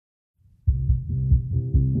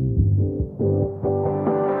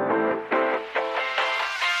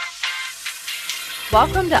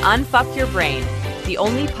Welcome to Unfuck Your Brain, the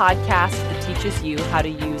only podcast that teaches you how to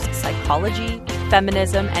use psychology,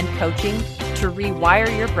 feminism, and coaching to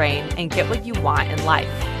rewire your brain and get what you want in life.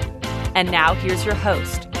 And now here's your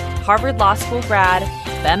host, Harvard Law School grad,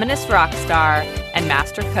 feminist rock star, and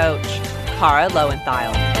master coach, Kara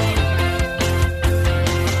Loewentheil.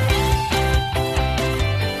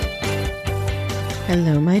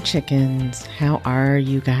 Hello, my chickens. How are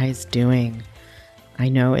you guys doing? I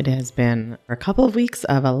know it has been a couple of weeks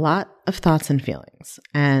of a lot of thoughts and feelings,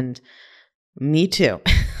 and me too.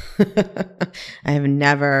 I have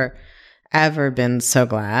never, ever been so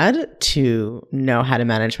glad to know how to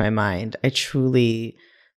manage my mind. I truly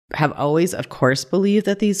have always, of course, believed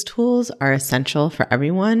that these tools are essential for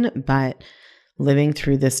everyone, but living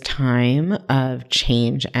through this time of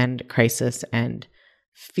change and crisis and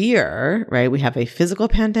fear, right? We have a physical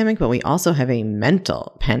pandemic, but we also have a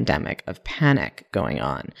mental pandemic of panic going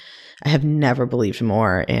on. I have never believed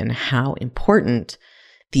more in how important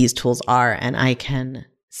these tools are. And I can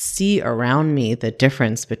see around me the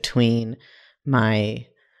difference between my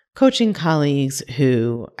coaching colleagues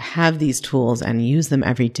who have these tools and use them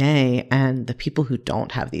every day and the people who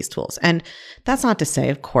don't have these tools. And that's not to say,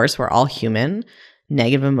 of course, we're all human.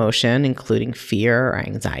 Negative emotion, including fear or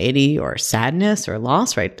anxiety or sadness or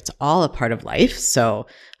loss, right? It's all a part of life. So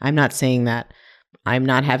I'm not saying that I'm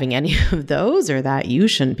not having any of those or that you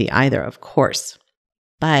shouldn't be either, of course.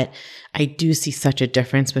 But I do see such a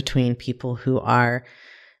difference between people who are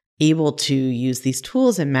able to use these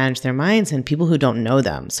tools and manage their minds and people who don't know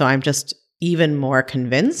them. So I'm just even more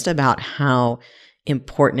convinced about how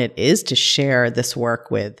important it is to share this work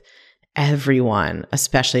with everyone,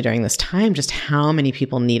 especially during this time, just how many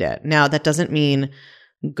people need it. Now, that doesn't mean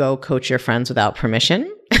go coach your friends without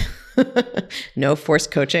permission. No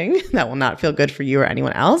forced coaching. That will not feel good for you or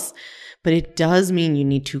anyone else. But it does mean you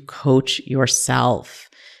need to coach yourself.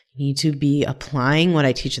 You need to be applying what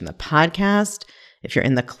I teach in the podcast. If you're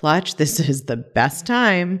in the clutch, this is the best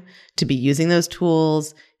time to be using those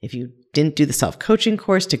tools. If you didn't do the self-coaching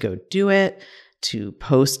course, to go do it, to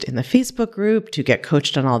post in the Facebook group, to get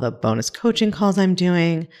coached on all the bonus coaching calls I'm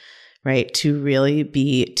doing, right? To really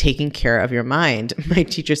be taking care of your mind. My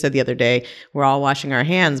teacher said the other day, we're all washing our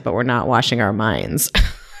hands, but we're not washing our minds.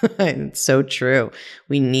 And it's so true.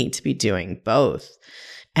 We need to be doing both.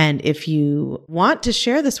 And if you want to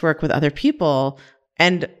share this work with other people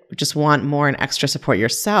and just want more and extra support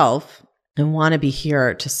yourself, and want to be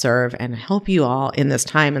here to serve and help you all in this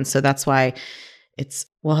time. And so that's why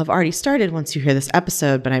will have already started once you hear this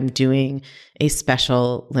episode, but I'm doing a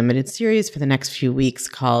special limited series for the next few weeks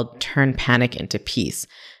called Turn Panic into Peace.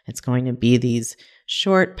 It's going to be these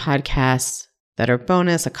short podcasts that are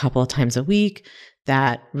bonus a couple of times a week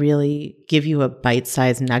that really give you a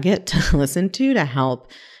bite-sized nugget to listen to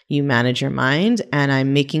help you manage your mind. And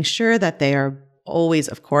I'm making sure that they are always,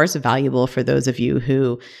 of course, valuable for those of you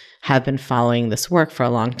who have been following this work for a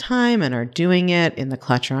long time and are doing it in the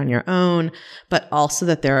clutch or on your own, but also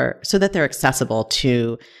that they're accessible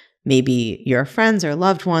to maybe your friends or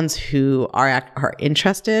loved ones who are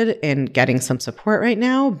interested in getting some support right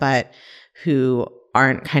now, but who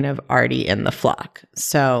aren't kind of already in the flock.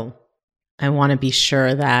 So I want to be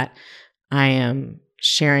sure that I am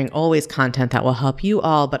sharing always content that will help you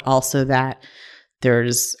all, but also that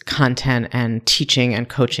there's content and teaching and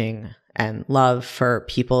coaching and love for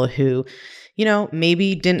people who,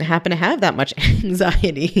 maybe didn't happen to have that much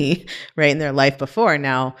anxiety, right, in their life before.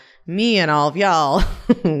 Now, me and all of y'all,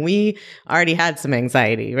 we already had some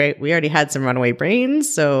anxiety, right? We already had some runaway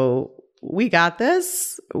brains. So we got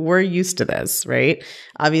this. We're used to this, right?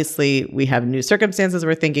 Obviously, we have new circumstances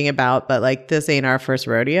we're thinking about, but this ain't our first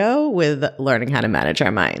rodeo with learning how to manage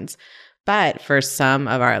our minds. But for some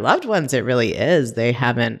of our loved ones, it really is. They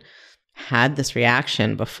haven't had this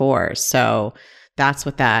reaction before. So that's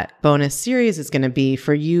what that bonus series is going to be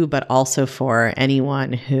for you, but also for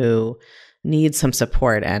anyone who needs some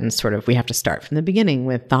support. And we have to start from the beginning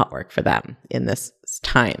with thought work for them in this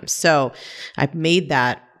time. So I've made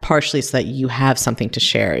that partially so that you have something to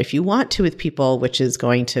share if you want to with people, which is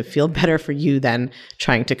going to feel better for you than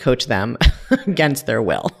trying to coach them against their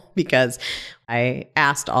will. Because I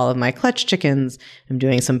asked all of my clutch chickens, I'm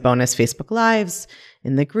doing some bonus Facebook Lives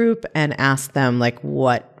in the group, and asked them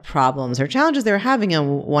what problems or challenges they were having.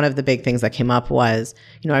 And one of the big things that came up was,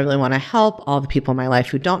 I really want to help all the people in my life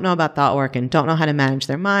who don't know about thought work and don't know how to manage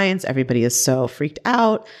their minds. Everybody is so freaked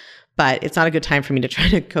out, but it's not a good time for me to try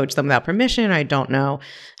to coach them without permission. I don't know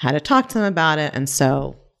how to talk to them about it. And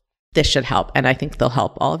so this should help. And I think they'll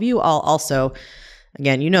help all of you all also.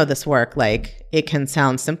 Again, this work, it can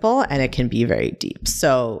sound simple and it can be very deep.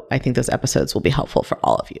 So I think those episodes will be helpful for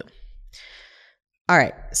all of you. All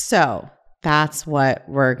right. So that's what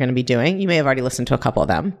we're going to be doing. You may have already listened to a couple of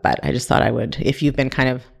them, but I just thought I would, if you've been kind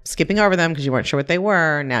of skipping over them because you weren't sure what they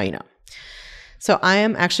were, now you know. So I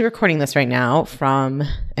am actually recording this right now from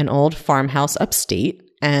an old farmhouse upstate,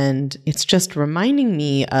 and it's just reminding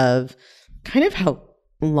me of kind of how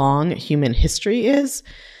long human history is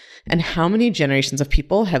and how many generations of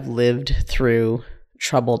people have lived through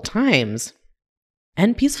troubled times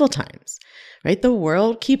and peaceful times, right? The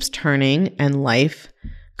world keeps turning and life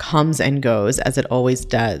comes and goes as it always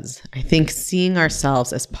does. I think seeing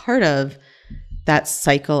ourselves as part of that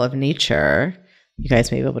cycle of nature, you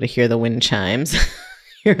guys may be able to hear the wind chimes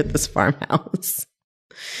here at this farmhouse.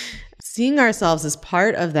 Seeing ourselves as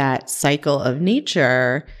part of that cycle of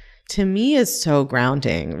nature, to me, is so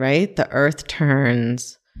grounding, right? The earth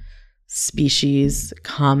turns, species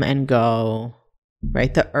come and go,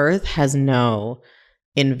 right? The earth has no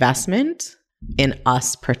investment in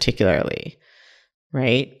us particularly,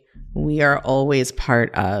 right? We are always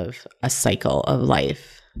part of a cycle of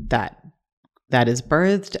life that is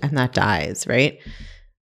birthed and that dies, right?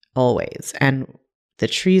 Always. And the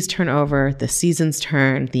trees turn over, the seasons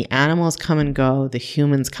turn, the animals come and go, the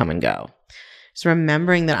humans come and go. So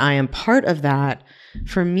remembering that I am part of that,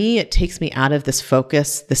 for me, it takes me out of this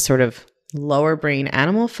focus, this sort of lower brain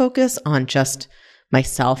animal focus on just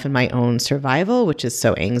myself and my own survival, which is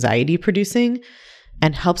so anxiety producing,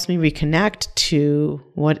 and helps me reconnect to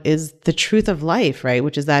what is the truth of life, right?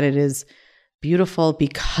 Which is that it is beautiful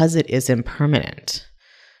because it is impermanent,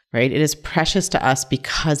 right? It is precious to us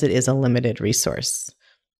because it is a limited resource.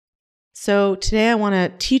 So today I want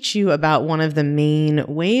to teach you about one of the main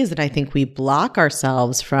ways that I think we block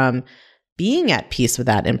ourselves from being at peace with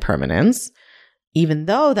that impermanence, even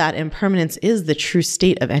though that impermanence is the true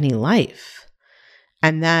state of any life.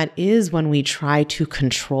 And that is when we try to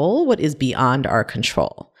control what is beyond our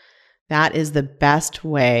control. That is the best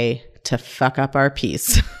way to fuck up our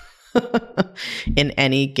peace in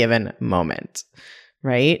any given moment,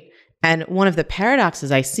 right? And one of the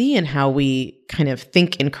paradoxes I see in how we kind of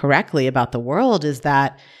think incorrectly about the world is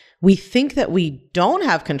that we think that we don't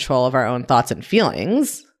have control of our own thoughts and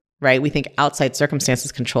feelings, right? We think outside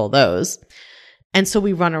circumstances control those. And so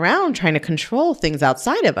we run around trying to control things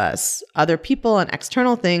outside of us, other people and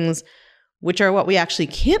external things, which are what we actually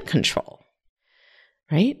can't control,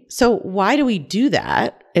 right? So why do we do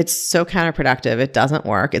that? It's so counterproductive. It doesn't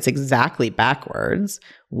work. It's exactly backwards.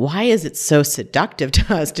 Why is it so seductive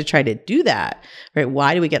to us to try to do that, right?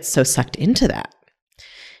 Why do we get so sucked into that?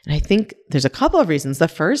 And I think there's a couple of reasons. The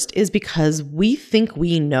first is because we think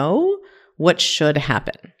we know what should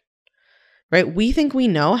happen, right? We think we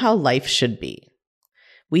know how life should be.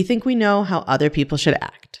 We think we know how other people should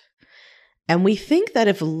act. And we think that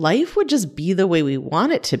if life would just be the way we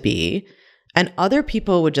want it to be, and other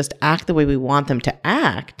people would just act the way we want them to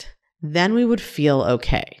act, then we would feel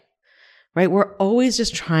okay, right? We're always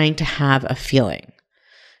just trying to have a feeling,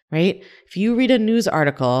 right? If you read a news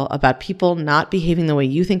article about people not behaving the way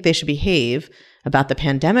you think they should behave, about the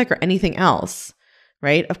pandemic or anything else,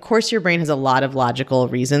 right? Of course, your brain has a lot of logical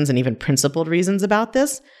reasons and even principled reasons about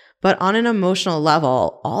this. But on an emotional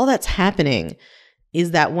level, all that's happening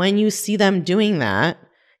is that when you see them doing that,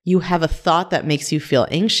 you have a thought that makes you feel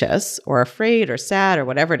anxious or afraid or sad or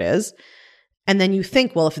whatever it is. And then you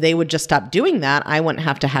think, well, if they would just stop doing that, I wouldn't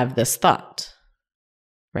have to have this thought,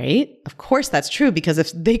 right? Of course that's true, because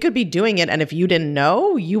if they could be doing it and if you didn't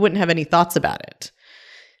know, you wouldn't have any thoughts about it,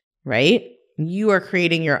 right? You are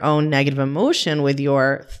creating your own negative emotion with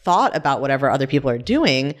your thought about whatever other people are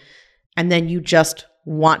doing. And then you just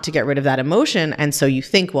want to get rid of that emotion. And so you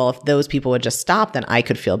think, well, if those people would just stop, then I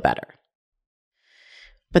could feel better.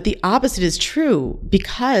 But the opposite is true,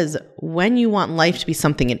 because when you want life to be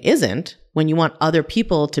something it isn't, when you want other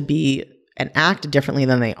people to be and act differently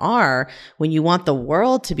than they are, when you want the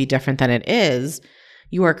world to be different than it is,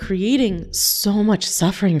 you are creating so much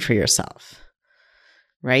suffering for yourself,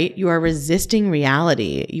 right? You are resisting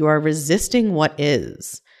reality. You are resisting what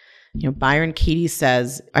is. You know, Byron Katie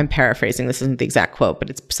says, I'm paraphrasing, this isn't the exact quote, but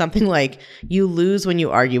it's something like, you lose when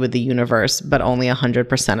you argue with the universe, but only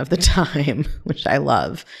 100% of the time, which I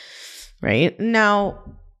love, right? Now,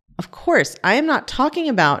 of course, I am not talking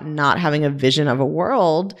about not having a vision of a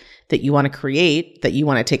world that you want to create, that you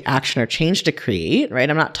want to take action or change to create, right?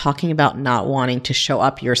 I'm not talking about not wanting to show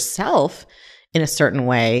up yourself in a certain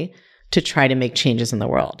way to try to make changes in the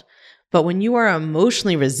world. But when you are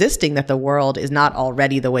emotionally resisting that the world is not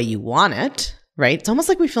already the way you want it, right? It's almost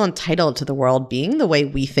like we feel entitled to the world being the way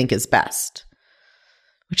we think is best,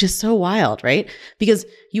 which is so wild, right? Because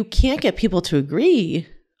you can't get people to agree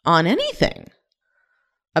on anything,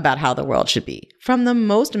 about how the world should be, from the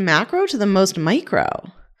most macro to the most micro,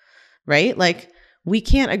 right? Like, we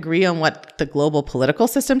can't agree on what the global political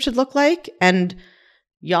system should look like, and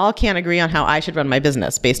y'all can't agree on how I should run my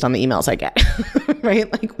business based on the emails I get,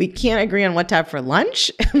 right? Like, we can't agree on what to have for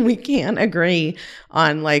lunch, and we can't agree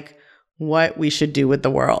on like what we should do with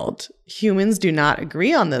the world. Humans do not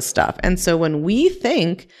agree on this stuff. And so when we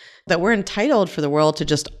think that we're entitled for the world to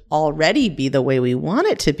just already be the way we want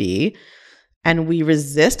it to be, and we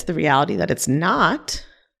resist the reality that it's not,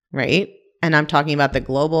 right? And I'm talking about the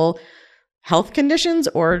global health conditions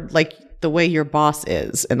or like the way your boss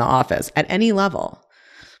is in the office at any level.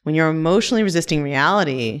 When you're emotionally resisting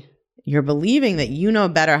reality, you're believing that you know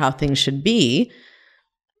better how things should be,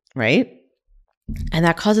 right? And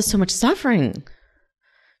that causes so much suffering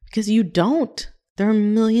because you don't. There are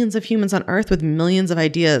millions of humans on earth with millions of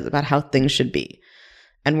ideas about how things should be.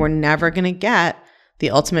 And we're never going to get the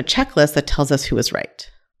ultimate checklist that tells us who is right.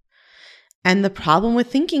 And the problem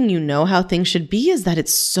with thinking you know how things should be is that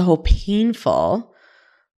it's so painful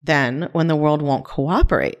then when the world won't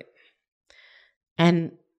cooperate.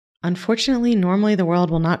 And unfortunately, normally the world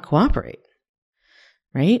will not cooperate,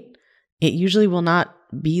 right? It usually will not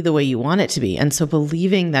be the way you want it to be. And so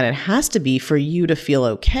believing that it has to be for you to feel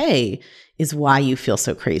okay is why you feel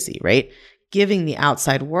so crazy, right? Giving the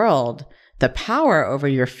outside world the power over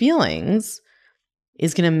your feelings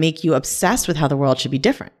is going to make you obsessed with how the world should be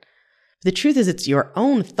different. The truth is, it's your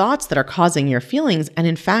own thoughts that are causing your feelings. And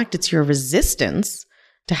in fact, it's your resistance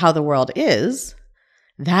to how the world is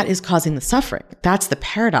that is causing the suffering. That's the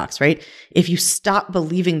paradox, right? If you stop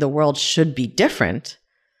believing the world should be different,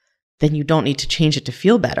 then you don't need to change it to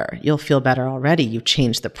feel better. You'll feel better already. You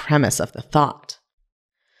changed the premise of the thought.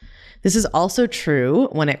 This is also true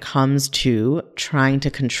when it comes to trying to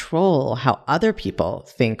control how other people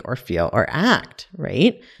think or feel or act,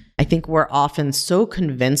 right? I think we're often so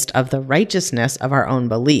convinced of the righteousness of our own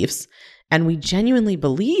beliefs, and we genuinely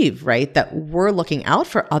believe, right, that we're looking out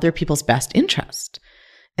for other people's best interest.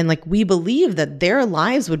 And like, we believe that their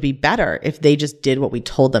lives would be better if they just did what we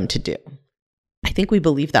told them to do. I think we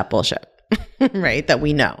believe that bullshit, right? That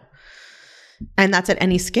we know. And that's at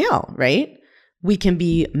any scale, right? We can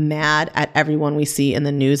be mad at everyone we see in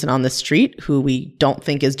the news and on the street who we don't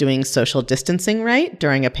think is doing social distancing right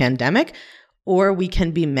during a pandemic, or we can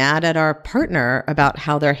be mad at our partner about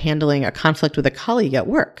how they're handling a conflict with a colleague at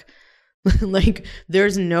work. Like,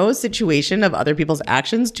 there's no situation of other people's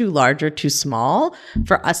actions too large or too small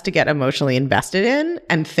for us to get emotionally invested in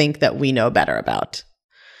and think that we know better about.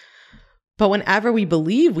 But whenever we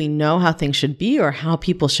believe we know how things should be or how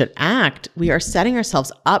people should act, we are setting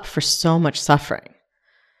ourselves up for so much suffering.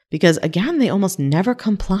 Because again, they almost never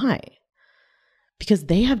comply. Because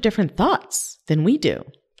they have different thoughts than we do.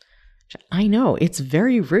 I know, it's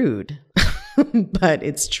very rude, but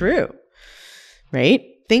it's true, right?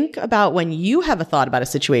 Think about when you have a thought about a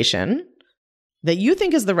situation that you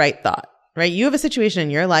think is the right thought, right? You have a situation in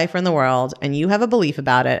your life or in the world, and you have a belief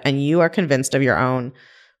about it, and you are convinced of your own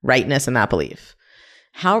rightness in that belief.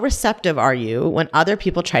 How receptive are you when other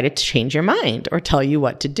people try to change your mind or tell you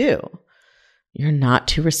what to do? You're not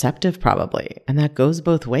too receptive, probably. And that goes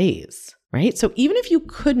both ways, right? So even if you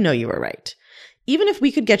could know you were right, even if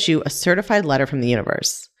we could get you a certified letter from the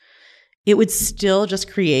universe, it would still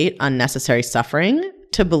just create unnecessary suffering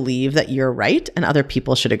to believe that you're right and other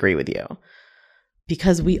people should agree with you.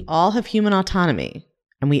 Because we all have human autonomy.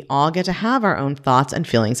 And we all get to have our own thoughts and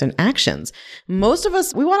feelings and actions. Most of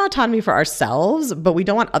us, we want autonomy for ourselves, but we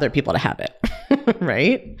don't want other people to have it,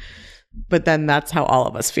 right? But then that's how all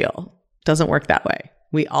of us feel. It doesn't work that way.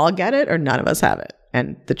 We all get it or none of us have it.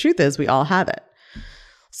 And the truth is we all have it.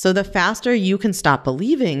 So the faster you can stop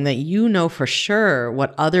believing that you know for sure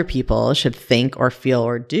what other people should think or feel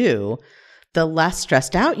or do, the less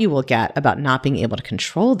stressed out you will get about not being able to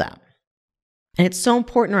control them. And it's so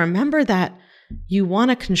important to remember that you want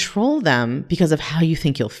to control them because of how you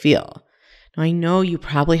think you'll feel. Now, I know you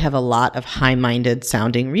probably have a lot of high-minded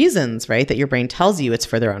sounding reasons, right? That your brain tells you it's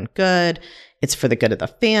for their own good, it's for the good of the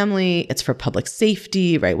family, it's for public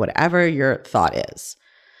safety, right? Whatever your thought is.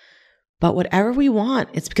 But whatever we want,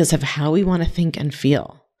 it's because of how we want to think and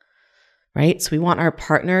feel, right? So we want our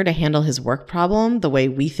partner to handle his work problem the way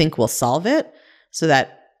we think we'll solve it so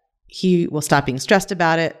that he will stop being stressed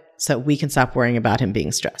about it so we can stop worrying about him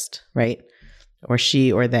being stressed, right? Or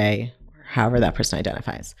she or they, or however that person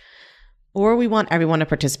identifies. Or we want everyone to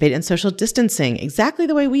participate in social distancing exactly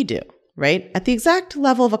the way we do, right? At the exact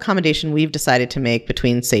level of accommodation we've decided to make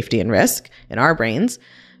between safety and risk in our brains,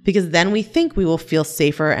 because then we think we will feel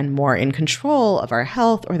safer and more in control of our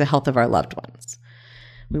health or the health of our loved ones.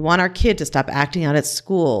 We want our kid to stop acting out at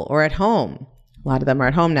school or at home. A lot of them are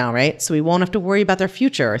at home now, right? So we won't have to worry about their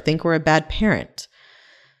future or think we're a bad parent.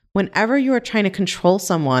 Whenever you are trying to control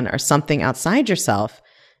someone or something outside yourself,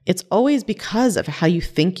 it's always because of how you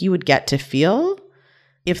think you would get to feel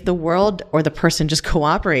if the world or the person just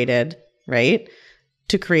cooperated, right,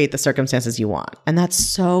 to create the circumstances you want. And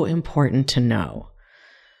that's so important to know.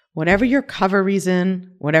 Whatever your cover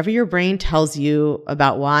reason, whatever your brain tells you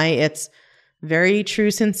about why it's very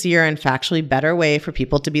true, sincere, and factually better way for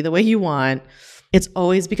people to be the way you want, it's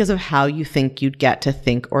always because of how you think you'd get to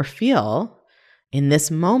think or feel in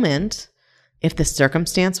this moment if the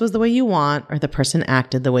circumstance was the way you want or the person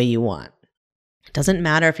acted the way you want. It doesn't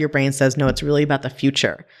matter if your brain says, no, it's really about the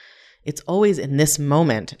future. It's always in this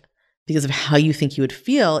moment because of how you think you would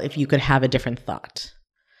feel if you could have a different thought.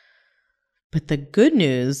 But the good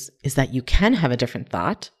news is that you can have a different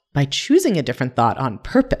thought by choosing a different thought on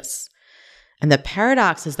purpose. And the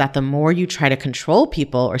paradox is that the more you try to control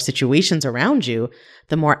people or situations around you,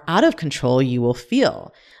 the more out of control you will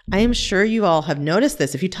feel. I am sure you all have noticed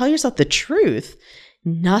this. If you tell yourself the truth,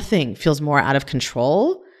 nothing feels more out of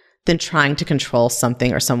control than trying to control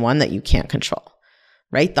something or someone that you can't control,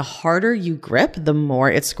 right? The harder you grip, the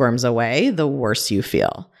more it squirms away, the worse you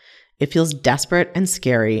feel. It feels desperate and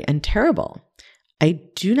scary and terrible. I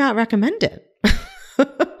do not recommend it.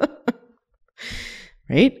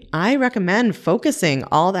 Right? I recommend focusing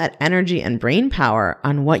all that energy and brain power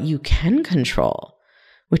on what you can control,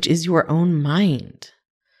 which is your own mind.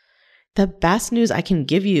 The best news I can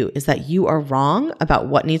give you is that you are wrong about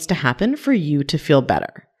what needs to happen for you to feel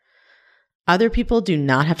better. Other people do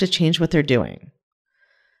not have to change what they're doing.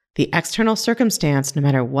 The external circumstance, no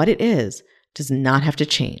matter what it is, does not have to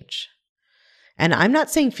change. And I'm not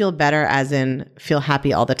saying feel better as in feel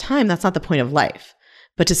happy all the time. That's not the point of life.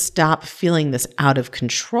 But to stop feeling this out of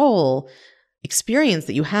control experience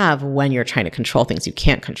that you have when you're trying to control things you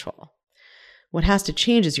can't control. What has to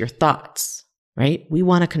change is your thoughts, right? We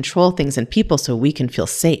want to control things and people so we can feel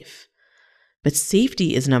safe. But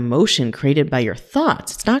safety is an emotion created by your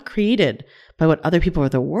thoughts. It's not created by what other people or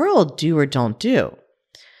the world do or don't do,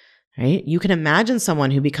 right? You can imagine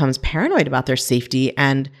someone who becomes paranoid about their safety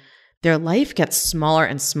and their life gets smaller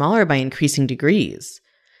and smaller by increasing degrees.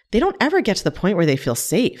 They don't ever get to the point where they feel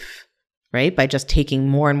safe, right? By just taking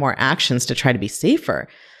more and more actions to try to be safer.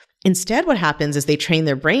 Instead, what happens is they train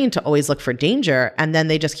their brain to always look for danger, and then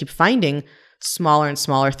they just keep finding smaller and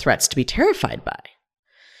smaller threats to be terrified by.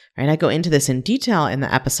 Right? I go into this in detail in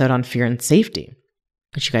the episode on fear and safety,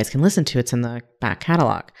 which you guys can listen to. It's in the back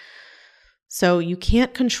catalog. So you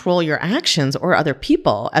can't control your actions or other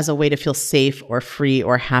people as a way to feel safe or free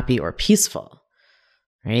or happy or peaceful,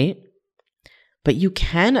 right? But you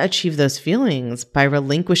can achieve those feelings by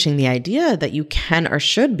relinquishing the idea that you can or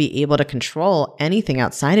should be able to control anything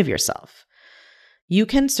outside of yourself. You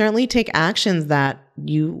can certainly take actions that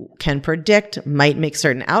you can predict might make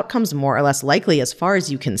certain outcomes more or less likely as far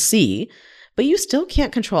as you can see, but you still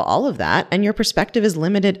can't control all of that, and your perspective is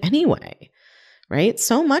limited anyway, right?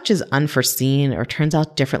 So much is unforeseen or turns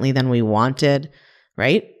out differently than we wanted,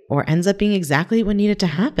 right? Or ends up being exactly what needed to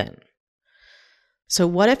happen. So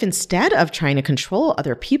what if instead of trying to control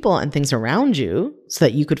other people and things around you so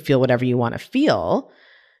that you could feel whatever you want to feel,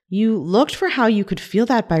 you looked for how you could feel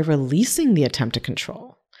that by releasing the attempt to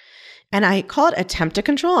control? And I call it attempt to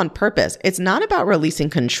control on purpose. It's not about releasing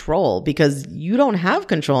control because you don't have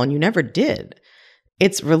control and you never did.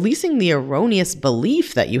 It's releasing the erroneous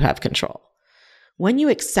belief that you have control. When you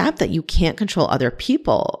accept that you can't control other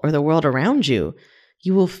people or the world around you,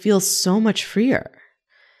 you will feel so much freer.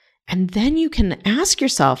 And then you can ask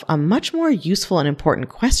yourself a much more useful and important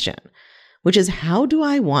question, which is, how do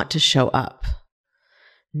I want to show up?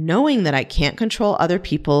 Knowing that I can't control other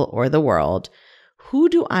people or the world, who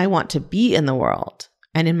do I want to be in the world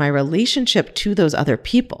and in my relationship to those other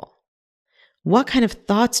people? What kind of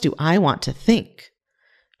thoughts do I want to think?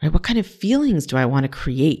 Right? What kind of feelings do I want to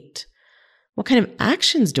create? What kind of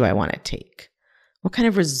actions do I want to take? What kind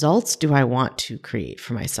of results do I want to create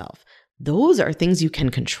for myself? Those are things you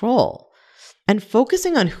can control. And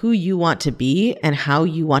focusing on who you want to be and how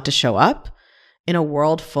you want to show up in a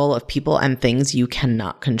world full of people and things you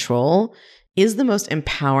cannot control is the most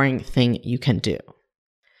empowering thing you can do.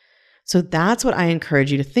 So that's what I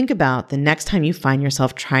encourage you to think about the next time you find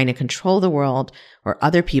yourself trying to control the world or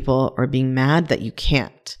other people or being mad that you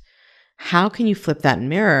can't. How can you flip that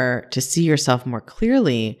mirror to see yourself more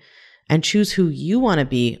clearly and choose who you want to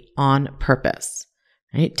be on purpose?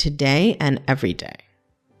 Right? Today and every day.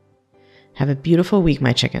 Have a beautiful week,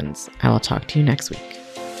 my chickens. I will talk to you next week.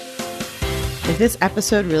 If this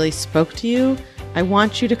episode really spoke to you, I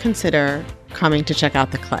want you to consider coming to check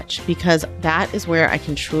out The Clutch, because that is where I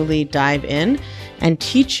can truly dive in and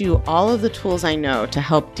teach you all of the tools I know to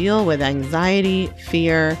help deal with anxiety,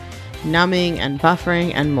 fear, numbing and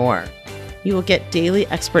buffering, and more. You will get daily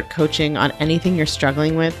expert coaching on anything you're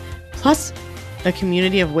struggling with, plus a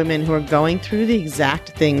community of women who are going through the exact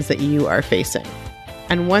things that you are facing.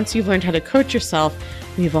 And once you've learned how to coach yourself,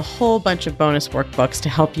 we have a whole bunch of bonus workbooks to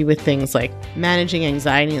help you with things like managing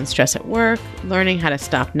anxiety and stress at work, learning how to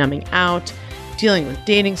stop numbing out, dealing with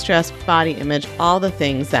dating stress, body image, all the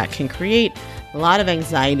things that can create a lot of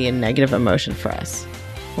anxiety and negative emotion for us.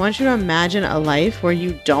 I want you to imagine a life where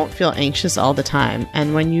you don't feel anxious all the time.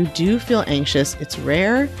 And when you do feel anxious, it's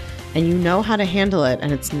rare and you know how to handle it,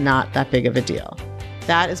 and it's not that big of a deal.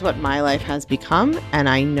 That is what my life has become, and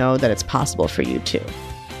I know that it's possible for you too.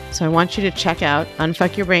 So I want you to check out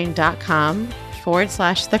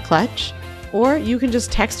unfuckyourbrain.com/The Clutch, or you can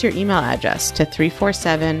just text your email address to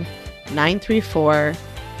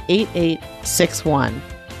 347-934-8861,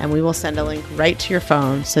 and we will send a link right to your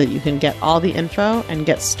phone so that you can get all the info and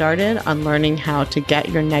get started on learning how to get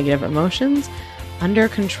your negative emotions under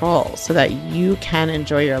control so that you can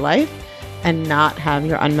enjoy your life and not have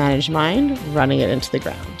your unmanaged mind running it into the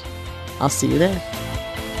ground. I'll see you there.